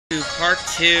Part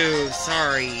 2.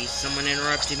 Sorry, someone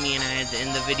interrupted me and I had to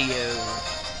end the video.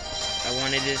 I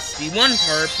wanted this to be one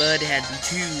part, but it had to be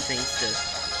two thanks to the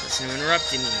person who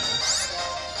interrupted me.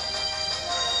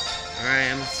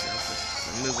 Alright, I'm gonna start off with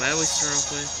the move I always start off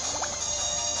with.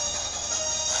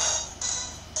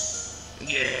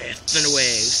 Yeah, Thunder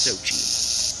Wave, so cheap.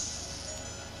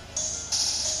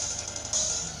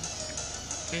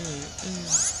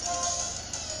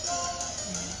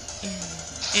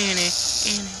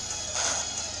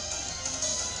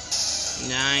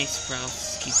 Nice, bro.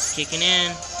 Keeps kicking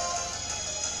in.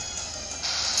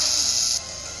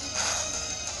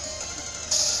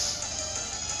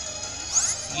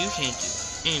 You can't do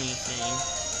anything.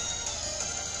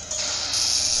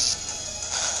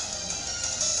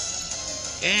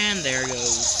 And there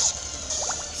goes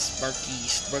Sparky.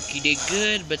 Sparky did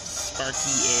good, but Sparky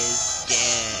is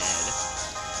dead.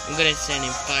 I'm gonna send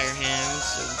in Fire Hound,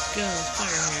 so go Fire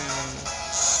Hound.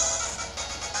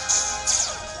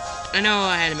 I know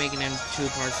I had to make it into 2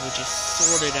 parts, which is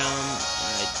sorta dumb.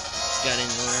 I got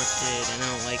interrupted. I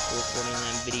don't like recording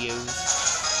them videos.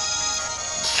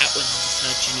 That was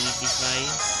such an easy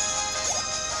fight.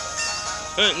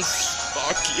 And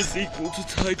Sparky is equal to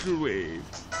Tiger Wave.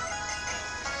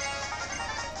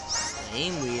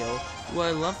 Flame Wheel? Well,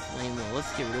 I love Flame Wheel.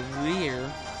 Let's get rid of Weir.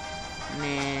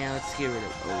 Nah, let's get rid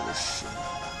of Ocean.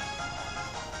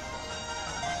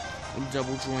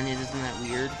 Double jointed, isn't that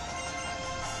weird?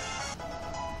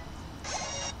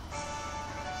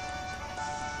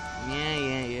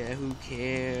 Yeah, who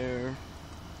cares?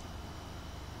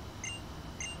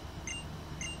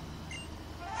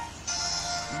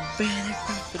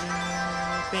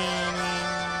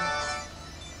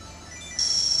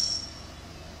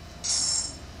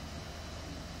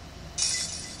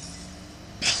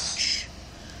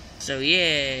 So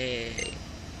yay!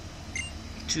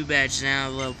 2 badges now,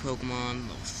 low Pokemon,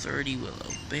 level 30 will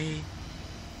obey.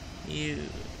 You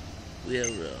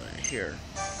will here.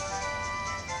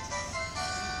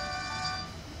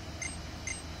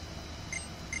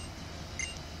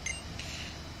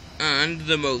 And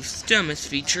the most dumbest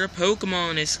feature of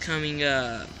Pokemon is coming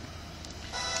up.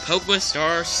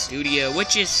 PokeStar Studio,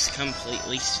 which is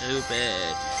completely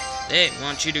stupid. They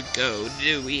want you to go.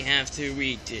 Do we have to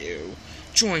redo?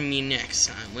 Join me next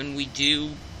time when we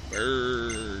do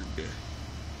Berg.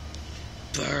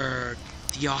 Berg,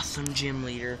 the awesome gym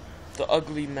leader. The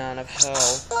ugly man of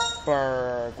hell.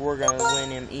 Berg. We're gonna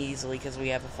win him easily because we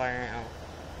have a Fire Hound.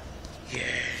 Yeah.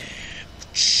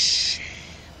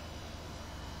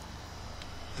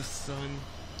 The sun,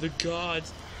 the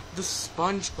gods, the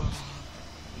SpongeBob.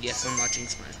 Yes, I'm watching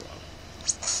SpongeBob.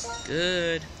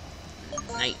 Good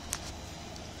night.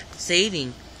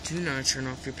 Saving. Do not turn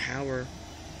off your power.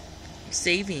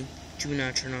 Saving. Do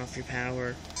not turn off your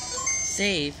power.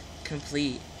 Save.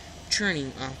 Complete.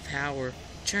 Turning off power.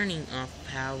 Turning off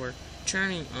power.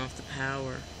 Turning off the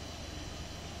power.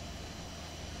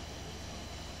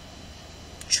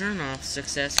 Turn off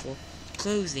successful.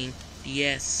 Closing.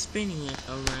 Yes, spinning it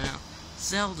around.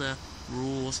 Zelda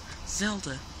rules.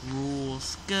 Zelda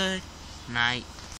rules. Good night.